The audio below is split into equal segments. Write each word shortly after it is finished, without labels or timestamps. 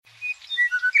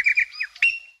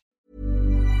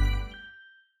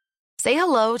Say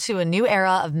hello to a new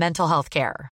era of mental health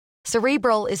care.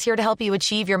 Cerebral is here to help you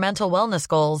achieve your mental wellness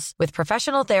goals with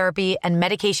professional therapy and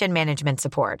medication management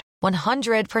support.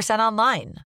 100%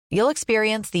 online. You'll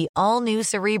experience the all-new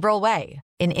Cerebral Way,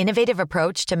 an innovative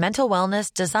approach to mental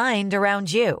wellness designed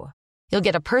around you. You'll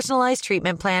get a personalized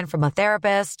treatment plan from a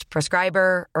therapist,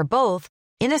 prescriber, or both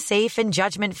in a safe and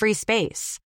judgment-free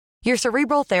space. Your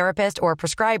Cerebral therapist or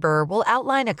prescriber will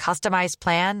outline a customized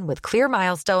plan with clear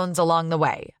milestones along the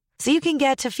way, so you can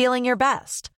get to feeling your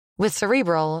best. With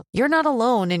Cerebral, you're not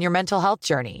alone in your mental health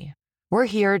journey. We're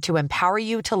here to empower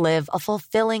you to live a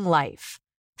fulfilling life.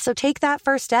 So take that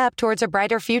first step towards a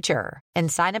brighter future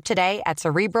and sign up today at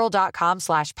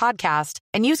Cerebral.com/podcast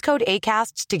and use code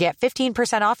ACAST to get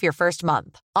 15% off your first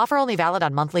month. Offer only valid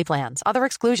on monthly plans. Other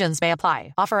exclusions may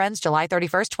apply. Offer ends July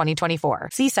 31st, 2024.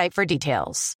 See site for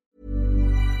details.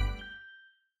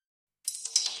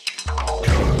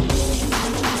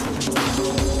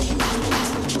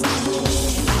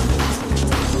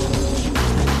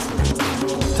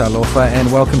 Talofa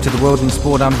and welcome to the World in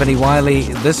Sport. I'm Vinnie Wiley.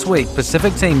 This week,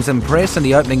 Pacific teams impress in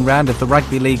the opening round of the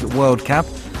Rugby League World Cup.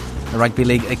 The Rugby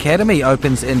League Academy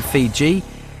opens in Fiji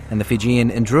and the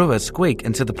Fijian Drua squeak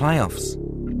into the playoffs.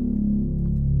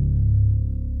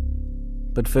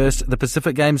 But first, the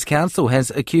Pacific Games Council has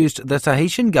accused the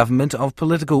Tahitian government of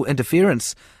political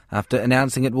interference after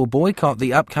announcing it will boycott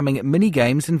the upcoming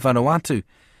mini-games in Vanuatu.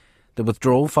 The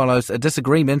withdrawal follows a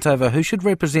disagreement over who should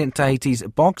represent Tahiti's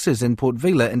boxers in Port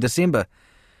Vila in December.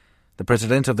 The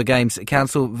president of the Games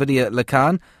Council, Vidya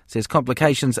Lakan, says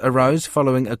complications arose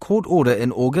following a court order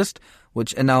in August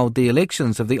which annulled the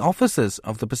elections of the officers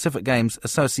of the Pacific Games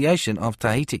Association of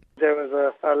Tahiti. There was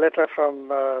a letter from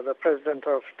the president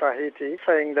of Tahiti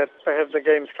saying that perhaps the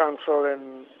Games Council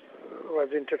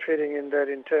was interfering in their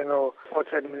internal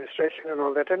sports administration and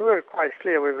all that, and we were quite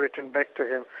clear. We've written back to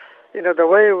him. You know, the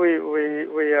way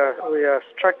we are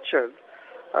structured,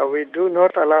 we do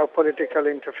not allow political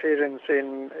interference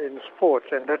in sports,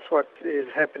 and that's what is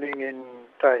happening in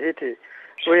Tahiti.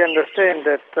 We understand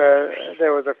that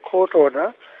there was a court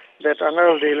order that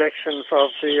annulled the elections of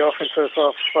the officers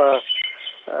of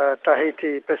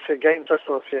Tahiti Pacific Games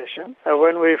Association.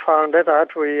 When we found that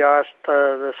out, we asked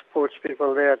the sports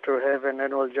people there to have an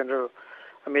annual general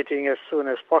meeting as soon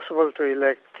as possible to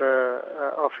elect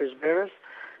office bearers.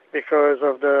 Because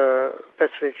of the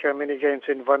Pacific mini games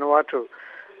in Vanuatu,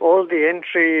 all the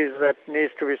entries that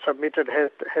needs to be submitted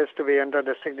has to be under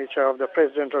the signature of the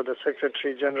President or the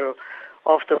Secretary General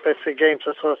of the Pacific Games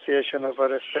Association of our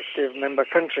respective member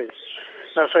countries.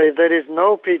 Now, so if there is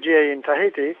no PGA in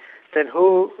Tahiti, then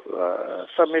who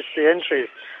submits the entries?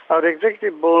 Our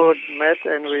executive board met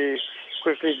and we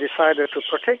quickly decided to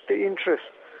protect the interests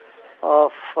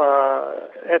of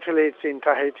athletes in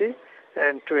Tahiti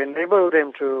and to enable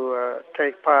them to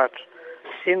take part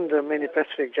in the mini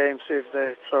Pacific Games if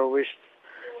they so wish.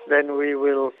 Then we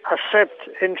will accept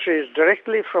entries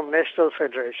directly from national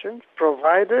federations,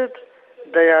 provided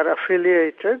they are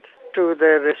affiliated to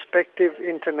their respective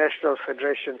international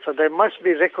federations. So they must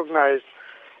be recognized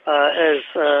as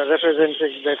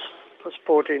representing that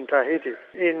sport in Tahiti.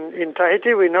 In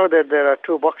Tahiti, we know that there are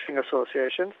two boxing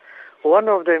associations. One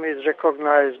of them is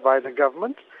recognized by the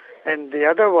government, and the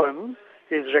other one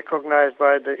is recognized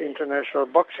by the International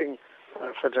Boxing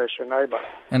Federation, IBA.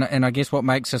 And I guess what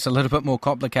makes this a little bit more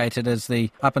complicated is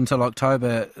up until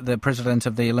October, the president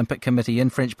of the Olympic Committee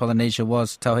in French Polynesia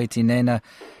was Tauhiti Nena,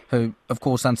 who, of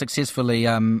course, unsuccessfully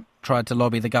tried to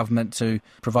lobby the government to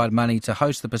provide money to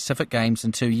host the Pacific Games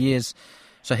in 2 years.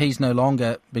 So he's no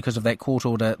longer, because of that court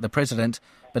order, the president,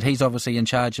 but he's obviously in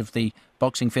charge of the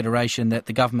boxing federation that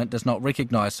the government does not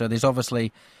recognise. So there's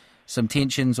obviously some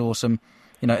tensions or some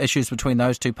issues between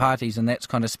those two parties, and that's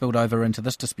kind of spilled over into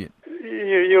this dispute.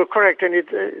 You're correct, and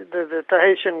the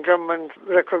Tahitian government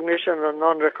recognition or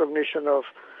non-recognition of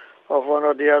one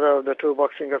or the other of the two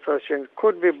boxing associations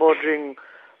could be bordering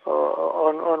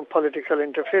on political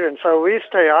interference. So we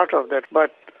stay out of that,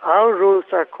 but our rules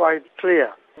are quite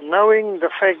clear. Knowing the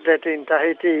fact that in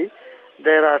Tahiti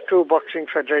there are two boxing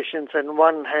federations and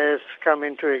one has come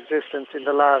into existence in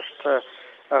the last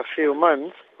few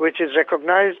months, which is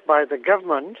recognized by the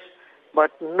government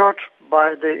but not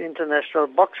by the International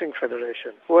Boxing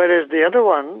Federation, whereas the other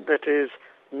one that is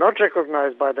not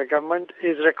recognized by the government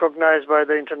is recognized by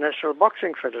the International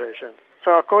Boxing Federation.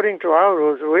 So according to our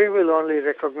rules, we will only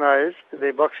recognize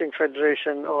the Boxing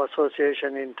Federation or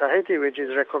Association in Tahiti, which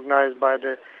is recognized by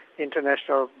the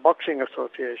International Boxing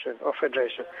Association or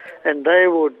Federation, and they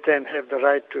would then have the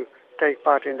right to take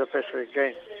part in the Pacific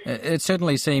Games. It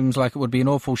certainly seems like it would be an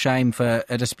awful shame for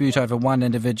a dispute over one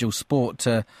individual sport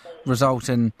to result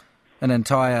in an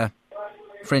entire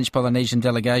French Polynesian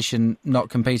delegation not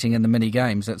competing in the mini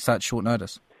games at such short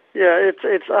notice? Yeah,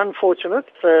 it's unfortunate.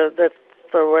 That's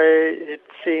the way it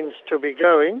seems to be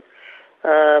going.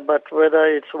 But whether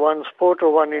it's one sport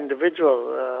or one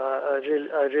individual,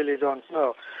 I really don't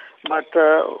know. But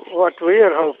what we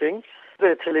are hoping,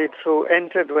 the athletes who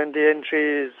entered when the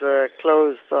entry is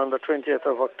closed on the 20th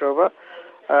of October,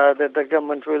 that the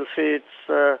government will see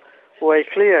its way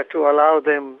clear to allow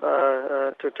them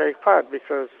to take part,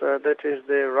 because that is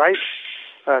their right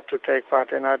to take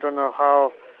part. And I don't know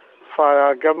how far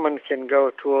our government can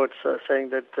go towards saying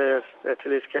that the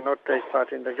athletes cannot take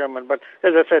part in the government. But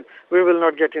as I said, we will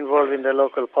not get involved in the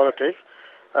local politics.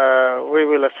 We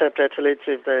will accept athletes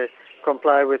if they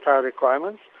comply with our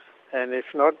requirements, and if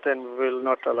not, then we will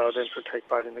not allow them to take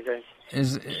part in the games.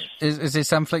 Is there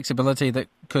some flexibility that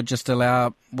could just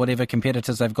allow whatever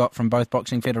competitors they've got from both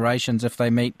boxing federations, if they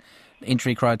meet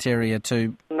entry criteria,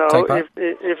 to take part?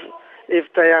 No, if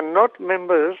they are not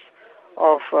members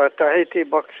of Tahiti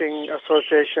Boxing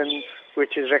Association,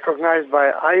 which is recognized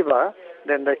by IBA,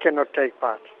 then they cannot take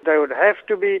part. They would have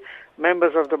to be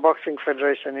members of the Boxing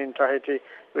Federation in Tahiti,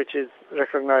 which is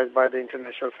recognized by the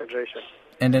International Federation.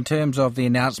 And in terms of the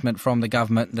announcement from the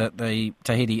government that the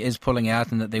Tahiti is pulling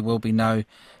out and that there will be no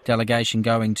delegation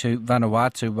going to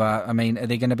Vanuatu, are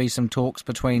there going to be some talks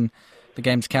between the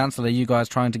Games Council? Are you guys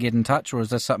trying to get in touch, or is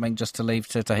this something just to leave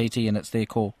to Tahiti and it's their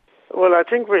call? Well, I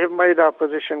think we have made our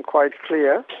position quite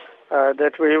clear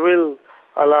that we will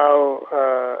allow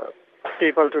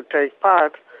people to take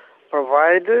part,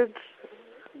 provided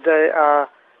their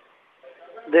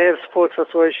sports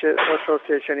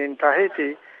association in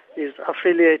Tahiti is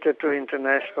affiliated to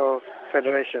international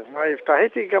federations. Now, if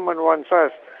Tahiti government wants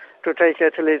us to take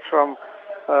athletes from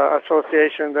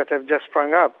associations that have just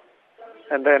sprung up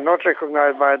and they're not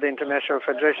recognized by the international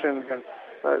federation, then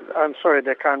I'm sorry,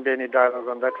 there can't be any dialogue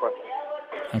on that one.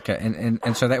 Okay,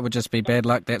 and so that would just be bad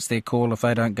luck. That's their call. If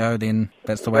they don't go, then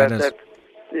that's the way it is.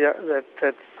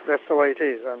 That's the way it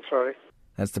is. I'm sorry.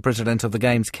 That's the President of the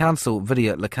Games Council,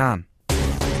 Vidya Lakan.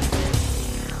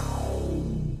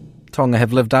 Tonga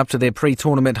have lived up to their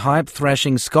pre-tournament hype,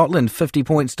 thrashing Scotland 50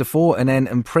 points to 4 in an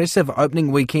impressive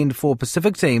opening weekend for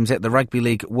Pacific teams at the Rugby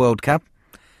League World Cup.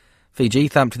 Fiji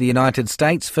thumped the United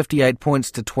States 58 points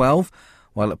to 12,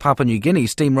 while Papua New Guinea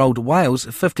steamrolled Wales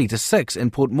 50 to 6 in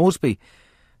Port Moresby.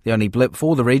 The only blip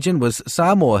for the region was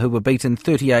Samoa, who were beaten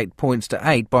 38 points to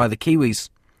 8 by the Kiwis.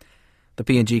 The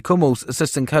PNG Kumul's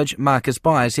assistant coach Marcus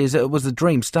Byers says it was a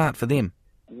dream start for them.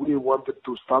 We wanted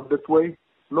to start that way.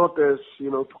 Not as,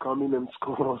 to come in and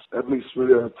score at least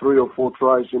 3 or 4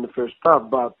 tries in the first half,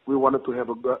 but we wanted to have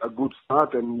a good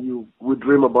start, and we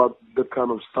dream about that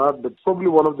kind of start. But probably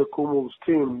one of the Kumul's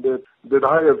team that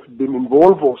I have been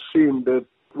involved or seen that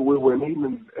we went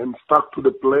in and stuck to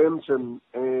the plans, and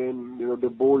the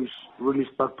boys really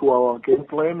stuck to our game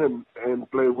plan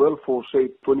and played well for, say,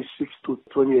 26 to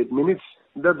 28 minutes.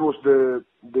 That was the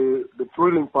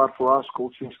thrilling part for us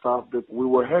coaching staff, that we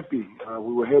were happy.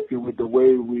 We were happy with the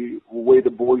way the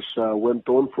boys went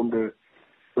on from the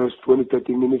first 20,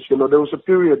 30 minutes. There was a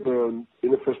period in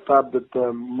the first half that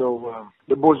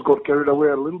the boys got carried away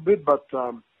a little bit, but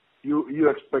you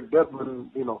expect that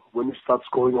when you start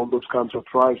scoring all those kinds of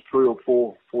tries, 3 or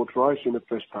 4 tries in the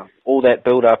first half. All that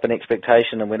build-up and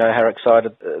expectation, and we know how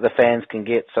excited the fans can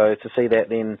get, so to see that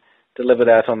then delivered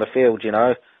out on the field,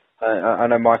 I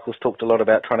know Michael's talked a lot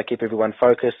about trying to keep everyone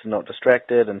focused and not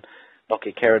distracted and not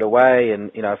get carried away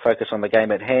and, focus on the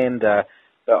game at hand. But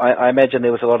I imagine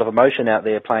there was a lot of emotion out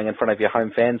there playing in front of your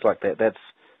home fans like that. That's,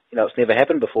 it's never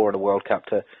happened before at a World Cup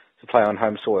to play on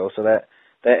home soil. So that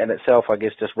in itself, I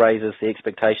guess, just raises the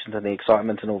expectations and the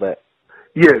excitement and all that.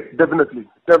 Yeah, definitely.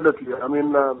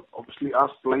 Obviously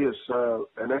us players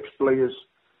and ex-players,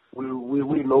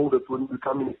 we know that when we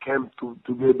come in camp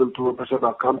to be able to represent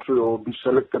our country or be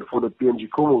selected for the PNG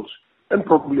Kumuls, and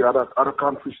probably other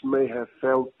countries may have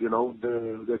felt,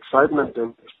 the excitement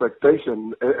and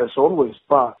expectation as always.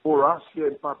 But for us here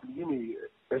in Papua New Guinea,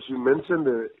 as you mentioned,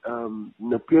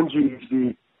 the PNG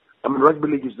is Rugby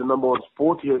League is the number one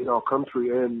sport here in our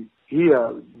country, and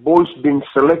here, boys being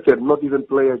selected, not even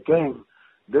play a game,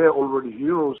 they're already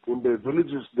heroes in their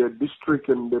villages, their district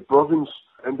and their province,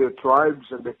 and their tribes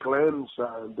and their clans,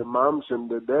 the moms and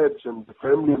the dads and the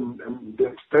family and the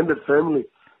extended family.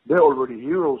 They're already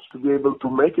heroes to be able to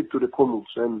make it to the Kumuls.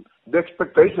 And the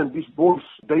expectation, these boys,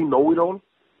 they know it all.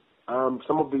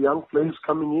 Some of the young players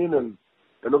coming in, and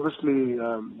obviously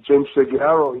James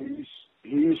Seguiaro,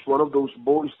 he is one of those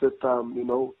boys that,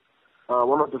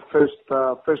 one of the first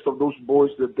of those boys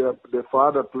that their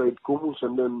father played Kumuls,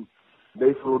 and then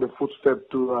they followed the footstep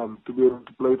to be able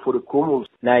to play for the Kumuls.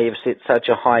 Now you've set such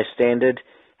a high standard.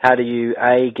 how do you,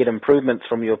 A, get improvements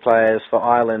from your players for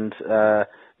Ireland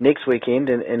next weekend,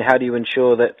 and how do you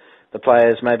ensure that the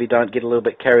players maybe don't get a little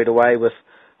bit carried away with,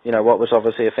 what was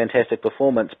obviously a fantastic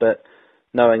performance, but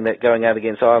knowing that going out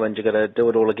against Ireland, you've got to do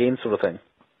it all again sort of thing?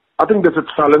 I think that's a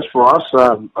challenge for us,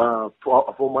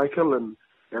 for Michael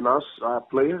and us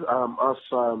players,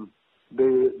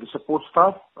 the support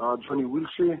staff, Johnny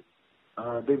Wilshere,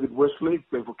 David Wesley,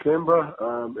 play for Canberra,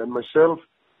 and myself,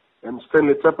 and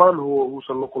Stanley Tepan, who's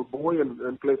a local boy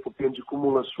and played for PNG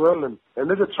Kumul as well. And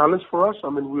that's a challenge for us. I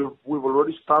mean, we've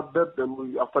already started that,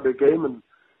 and after the game, and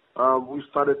we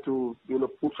started to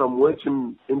put some weight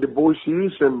in the boys'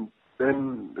 ears, and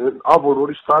I've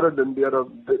already started, and there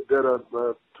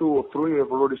are 2 or 3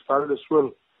 have already started as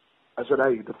well. I said,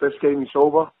 hey, the first game is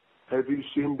over. Have you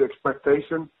seen the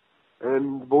expectation?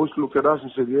 And the boys looked at us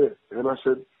and said, yeah. And I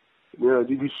said, yeah,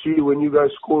 did you see when you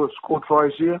guys score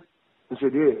tries here? He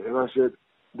said, yeah. And I said,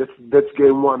 that's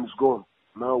game 1 is gone.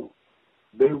 Now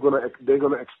they're gonna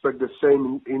expect the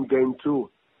same in game 2.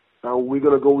 Now we're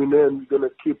gonna go in there and we're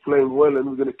gonna keep playing well, and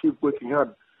we're gonna keep working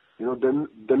hard. Then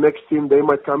the next team, they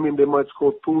might come in, they might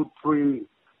score 2, 3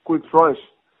 quick tries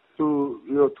to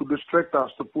distract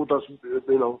us, to put us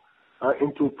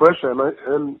into pressure.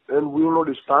 And we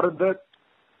already started that,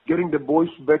 getting the boys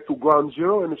back to ground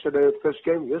zero. And they said, first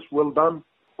game, yes, well done.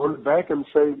 On the back and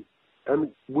say,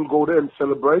 and we'll go there and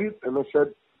celebrate it. And I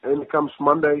said, and it comes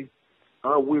Monday,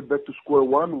 we're back to square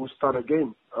one. We'll start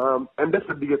again. And that's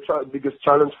the biggest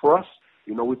challenge for us.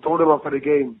 We told them after the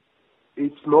game,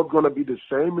 it's not going to be the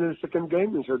same in the second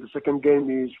game. And so the second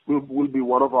game will be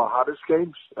one of our hardest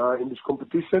games in this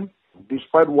competition.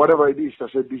 Despite whatever it is, I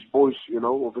said these boys,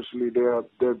 obviously they're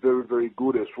very, very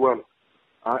good as well.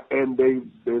 And they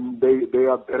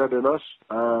are better than us.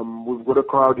 We've got a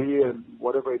crowd here, and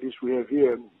whatever it is we have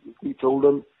here, and we told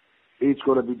them it's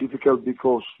going to be difficult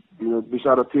because this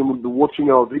other team will be watching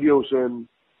our videos and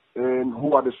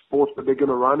who are the sports that they're going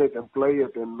to run it and play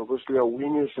it, and obviously our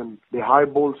wingers and the high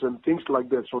balls and things like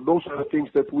that. So those are the things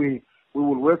that we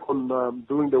will work on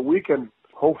during the week, and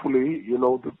hopefully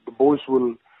the boys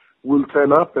will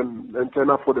turn up and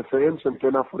turn up for the fans and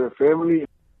turn up for their family.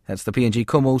 That's the PNG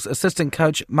Kumul's assistant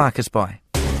coach, Marcus Bai.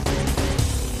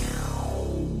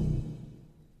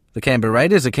 The Canberra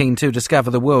Raiders are keen to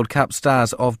discover the World Cup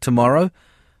stars of tomorrow.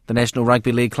 The National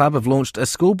Rugby League Club have launched a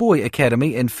schoolboy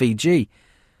academy in Fiji.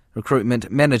 Recruitment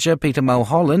manager Peter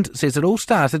Mulholland says it all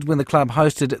started when the club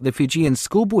hosted the Fijian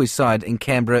schoolboy side in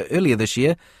Canberra earlier this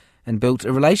year and built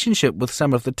a relationship with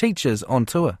some of the teachers on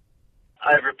tour.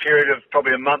 Over a period of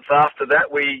probably a month after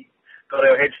that, we got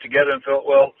our heads together and thought,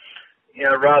 well,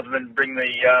 rather than bring the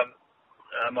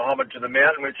Muhammad to the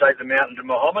mountain, we'd take the mountain to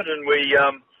Muhammad, and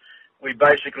we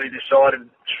basically decided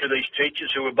through these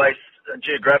teachers who were based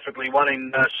geographically, one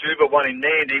in Suva, one in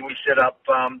Nandi, we set up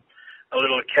a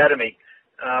little academy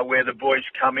where the boys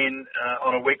come in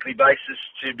on a weekly basis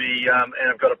to be, and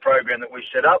have got a program that we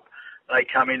set up. They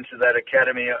come into that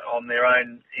academy in their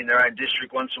own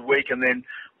district once a week, and then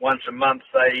once a month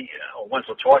once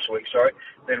or twice a week,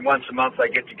 then once a month they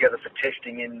get together for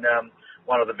testing in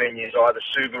one of the venues, either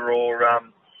Suva or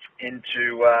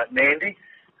into Nandi.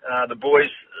 The boys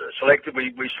selected,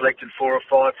 we selected 4 or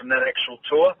 5 from that actual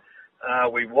tour.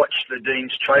 We watched the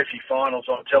Dean's Trophy finals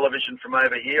on television from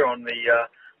over here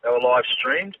they were live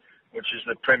streamed, which is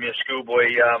the premier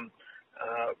schoolboy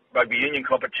rugby union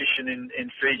competition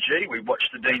in Fiji. We watched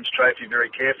the Dean's Trophy very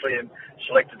carefully and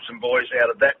selected some boys out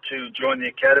of that to join the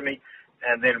academy,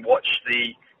 and then watched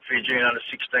the Fijian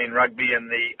under-16 rugby and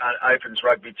the Opens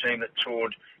rugby team that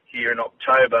toured here in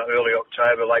October, early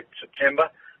October, late September,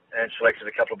 and selected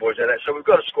a couple of boys out of that. So we've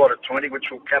got a squad of 20, which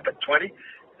will cap at 20,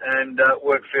 and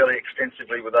work fairly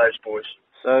extensively with those boys.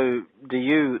 So do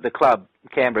you, the club,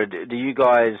 Canberra, do you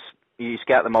guys, you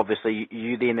scout them obviously,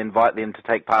 you then invite them to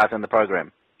take part in the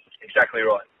program? Exactly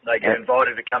right. They get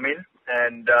invited to come in,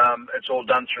 and it's all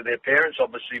done through their parents.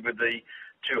 Obviously with the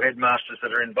 2 headmasters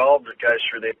that are involved, it goes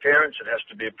through their parents. It has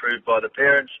to be approved by the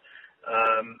parents,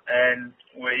 and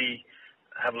we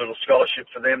have a little scholarship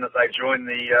for them that they join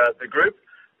the group,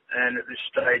 and at this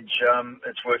stage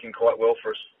it's working quite well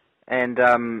for us. And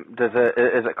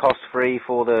is it cost-free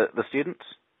for the students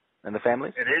and the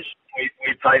families? It is.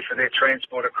 We pay for their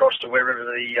transport across to wherever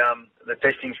the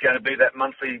testing's going to be, that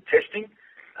monthly testing,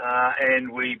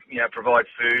 and we provide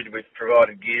food. We've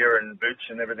provided gear and boots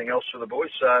and everything else for the boys,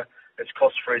 so it's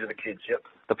cost-free to the kids, yep.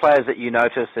 The players that you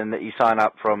notice and that you sign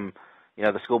up from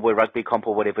the schoolboy rugby comp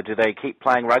or whatever, do they keep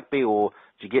playing rugby, or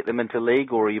do you get them into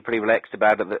league, or are you pretty relaxed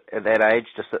about it at that age,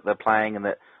 just that they're playing and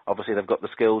that obviously they've got the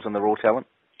skills and the raw talent?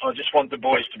 I just want the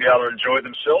boys to be able to enjoy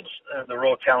themselves. The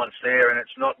raw talent's there, and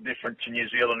it's not different to New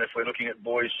Zealand. If we're looking at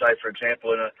boys, say, for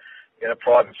example, in a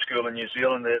private school in New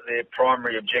Zealand, their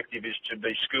primary objective is to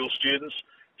be school students,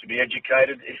 to be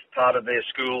educated. If part of their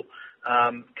school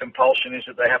compulsion is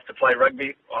that they have to play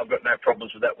rugby, I've got no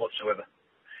problems with that whatsoever.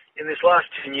 In this last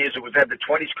 10 years that we've had the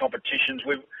 20s competitions,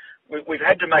 we've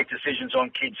had to make decisions on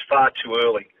kids far too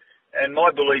early. And my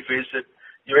belief is that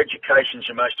your education's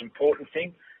your most important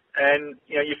thing. And,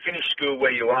 you finish school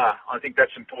where you are. I think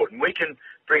that's important. We can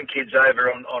bring kids over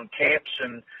on camps,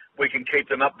 and we can keep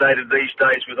them updated these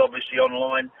days with obviously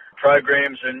online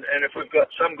programs. And if we've got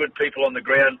some good people on the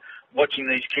ground watching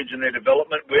these kids and their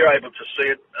development, we're able to see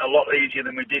it a lot easier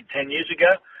than we did 10 years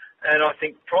ago. And I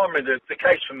think primarily the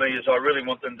case for me is I really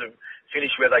want them to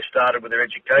finish where they started with their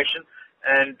education.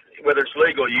 And whether it's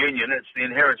league or union, it's the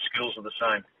inherent skills are the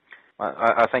same.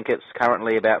 I think it's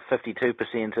currently about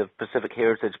 52% of Pacific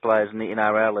Heritage players in the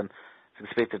NRL, and it's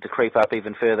expected to creep up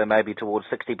even further, maybe towards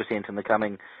 60% in the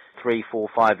coming 3, 4,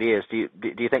 5 years. Do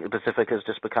you think the Pacific is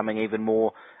just becoming even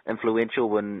more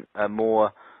influential and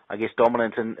more, I guess,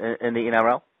 dominant in the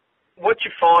NRL? What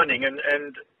you're finding, and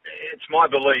it's my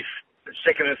belief, that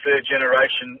second and third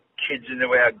generation kids into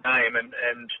our game, and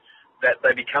that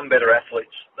they become better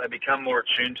athletes. They become more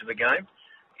attuned to the game.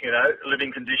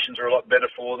 Living conditions are a lot better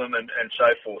for them and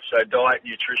so forth. So diet,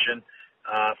 nutrition,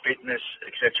 fitness,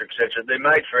 etc., etc. They're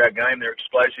made for our game. They're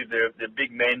explosive. They're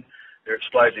big men. They're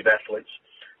explosive athletes.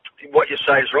 What you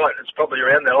say is right. It's probably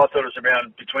around there. I thought it was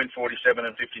around between 47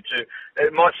 and 52.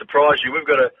 It might surprise you. We've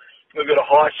got a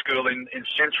high school in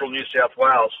central New South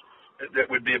Wales that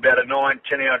would be about a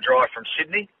 9-10 hour drive from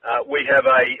Sydney. We have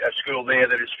a school there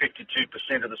that is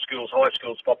 52% of the high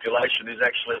school's population is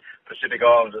actually Pacific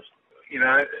Islanders.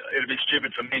 It'd be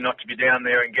stupid for me not to be down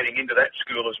there and getting into that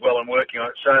school as well and working on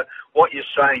it. So what you're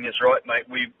saying is right, mate.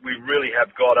 We really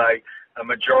have got a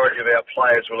majority of our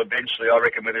players will eventually, I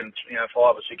reckon within 5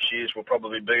 or 6 years, will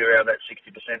probably be around that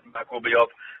 60% mark will be of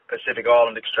Pacific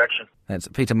Island extraction. That's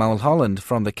Peter Mulholland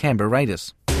from the Canberra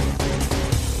Raiders.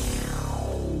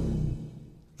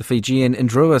 The Fijian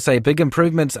Drua say big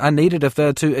improvements are needed if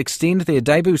they're to extend their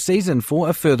debut season for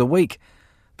a further week.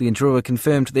 The Drua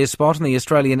confirmed their spot in the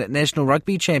Australian National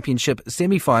Rugby Championship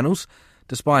semi-finals,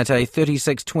 despite a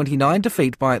 36-29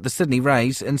 defeat by the Sydney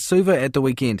Rays in Suva at the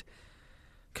weekend.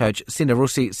 Coach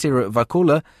Senarusi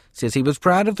Vakula says he was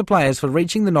proud of the players for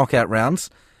reaching the knockout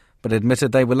rounds, but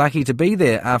admitted they were lucky to be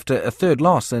there after a third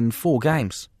loss in 4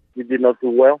 games. We did not do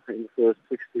well in the first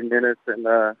 60 minutes, and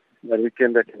then we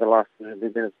came back in the last 20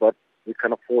 minutes, but we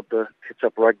can afford to catch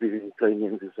up rugby playing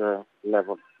in this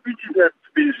level. We did have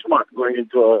to be smart going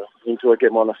into a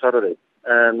game on a Saturday,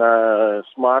 and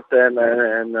smart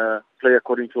and play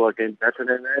according to our game pattern,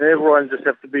 and everyone just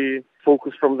have to be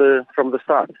focused from the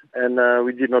start. And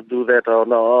we did not do that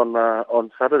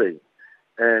on Saturday,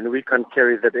 and we can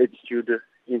carry that attitude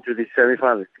into the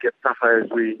semi-finals. It gets tougher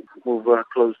as we move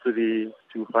close to the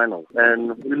 2 finals,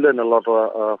 and we learn a lot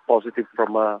of positive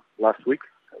from last week.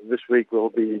 This week will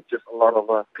be just a lot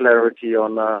of clarity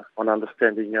on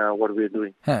understanding what we're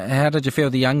doing. How did you feel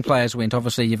the young players went?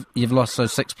 Obviously, you've lost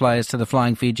those 6 players to the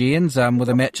Flying Fijians with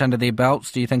a match under their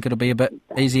belts. Do you think it'll be a bit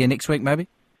easier next week, maybe?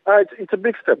 It's a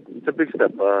big step. It's a big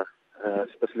step,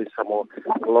 especially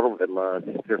a lot of them.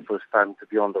 This is their first time to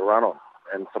be on the run-on,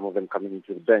 and some of them coming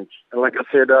into the bench. And like I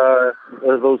said,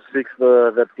 those 6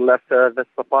 that left, that's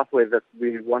the pathway that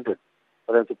we wanted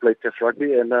for them to play Test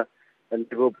rugby and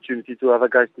give opportunity to other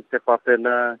guys to step up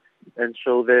and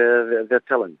show their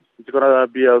talent. It's going to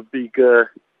be a big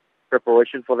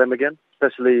preparation for them again,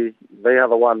 especially they are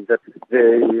the ones that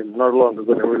they're no longer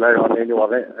going to rely on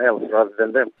anyone else rather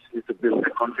than them. It's to build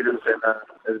their confidence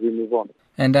as we move on.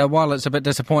 And while it's a bit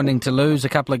disappointing to lose a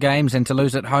couple of games and to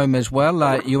lose at home as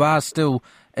well, you are still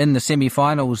in the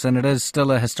semi-finals, and it is still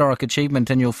a historic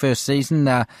achievement in your first season.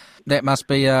 That must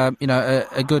be a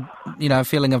good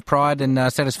feeling of pride and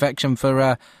satisfaction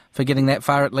for getting that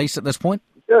far, at least at this point.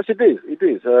 Yes, it is. It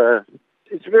is.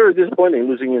 It's very disappointing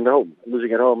losing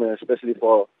at home, especially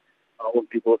for when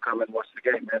people come and watch the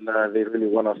game and they really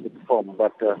want us to perform.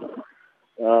 But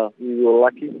we were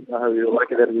lucky. We were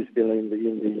lucky that we're still in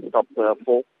the top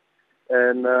 4,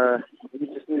 and we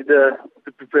just need to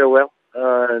prepare well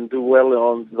and do well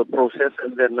on the process,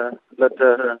 and then let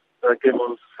the game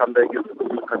on Sunday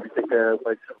take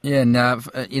by itself. Yeah, and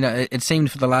it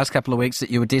seemed for the last couple of weeks that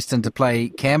you were destined to play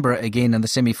Canberra again in the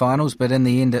semi-finals, but in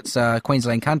the end it's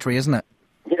Queensland country, isn't it?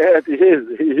 Yeah, Yeah, it is.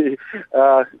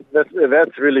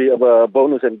 That's really a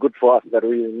bonus and good for us that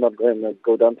we're not going to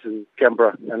go down to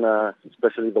Canberra, and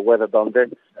especially the weather down there.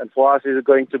 And for us, is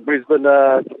going to Brisbane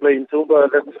to play in Tilba.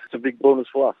 That's a big bonus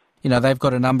for us. They've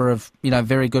got a number of,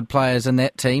 very good players in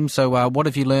that team. So what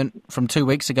have you learnt from 2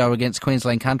 weeks ago against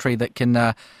Queensland Country that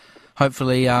can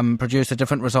hopefully produce a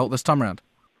different result this time around?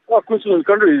 Well, Queensland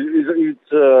Country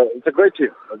it's a great team.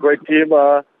 A great team.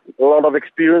 A lot of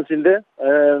experience in there,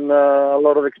 and a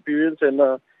lot of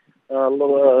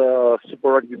Super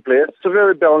Rugby players. It's a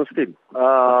very balanced team.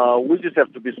 We just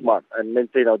have to be smart and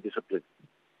maintain our discipline,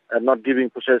 and not giving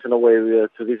possession away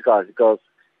to these guys, because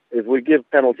if we give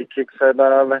penalty kicks, and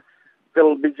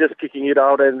they'll be just kicking it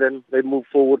out, and then they move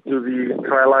forward to the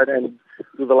try line and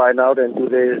to the line out and to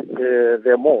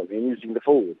their maul and using the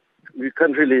forward. We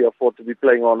can't really afford to be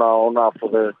playing on our own half for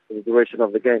the duration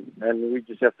of the game, and we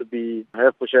just have to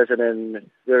have possession and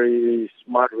very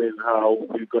smart with how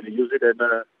we're going to use it, and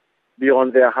be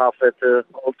on their half at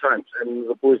all times. And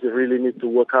the boys really need to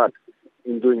work hard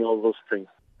in doing all those things.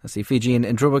 That's the Fijian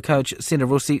Drua coach,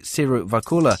 Senarusi Seru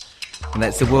Vakula. And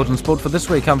that's the World in Sport for this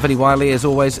week. I'm Vinny Wiley. As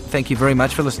always, thank you very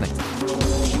much for listening.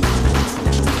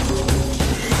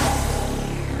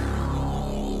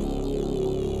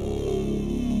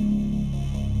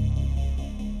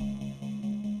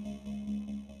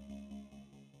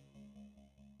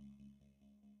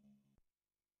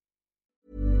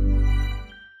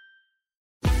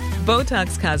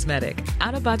 Botox Cosmetic,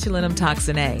 out of botulinum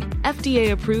toxin A,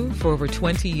 FDA approved for over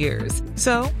 20 years.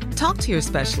 So, talk to your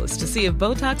specialist to see if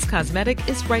Botox Cosmetic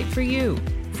is right for you.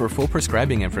 For full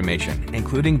prescribing information,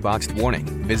 including boxed warning,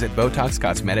 visit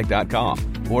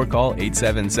BotoxCosmetic.com or call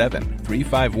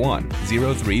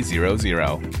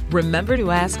 877-351-0300. Remember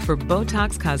to ask for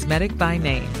Botox Cosmetic by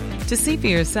name. To see for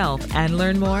yourself and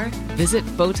learn more, visit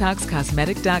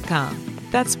BotoxCosmetic.com.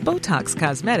 That's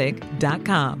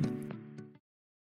BotoxCosmetic.com.